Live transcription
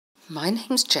My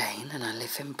name's Jane and I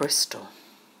live in Bristol.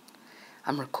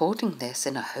 I'm recording this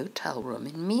in a hotel room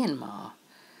in Myanmar.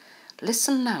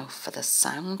 Listen now for the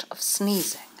sound of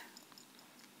sneezing.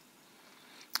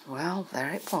 Well, there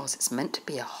it was. It's meant to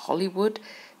be a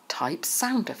Hollywood-type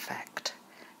sound effect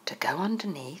to go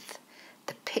underneath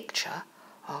the picture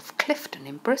of Clifton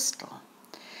in Bristol.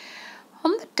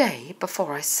 On the day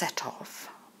before I set off,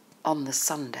 on the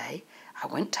Sunday, I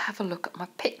went to have a look at my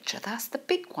picture. That's the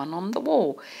big one on the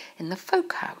wall in the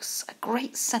folk house, a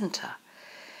great centre.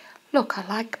 Look, I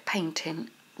like painting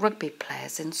rugby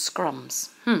players in scrums.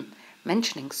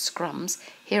 Mentioning scrums,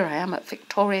 here I am at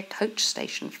Victoria Coach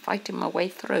Station fighting my way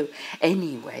through.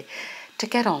 Anyway, to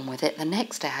get on with it, the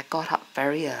next day I got up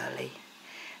very early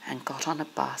and got on a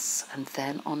bus and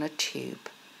then on a tube.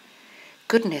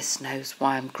 Goodness knows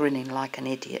why I'm grinning like an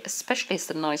idiot, especially as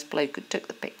the nice bloke who took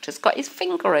the pictures got his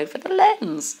finger over the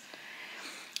lens.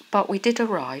 But we did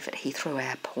arrive at Heathrow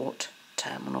Airport,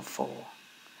 Terminal 4.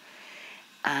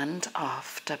 And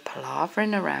after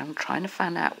palavering around trying to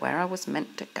find out where I was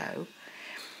meant to go,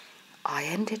 I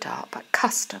ended up at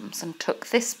customs and took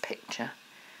this picture.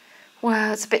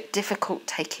 Well, it's a bit difficult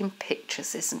taking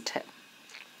pictures, isn't it?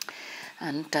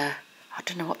 And I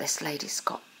don't know what this lady's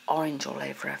got orange all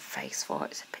over her face for.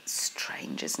 It's a bit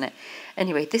strange, isn't it?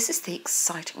 Anyway, this is the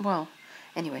exciting... Well,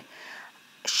 anyway,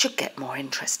 it should get more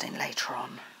interesting later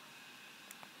on.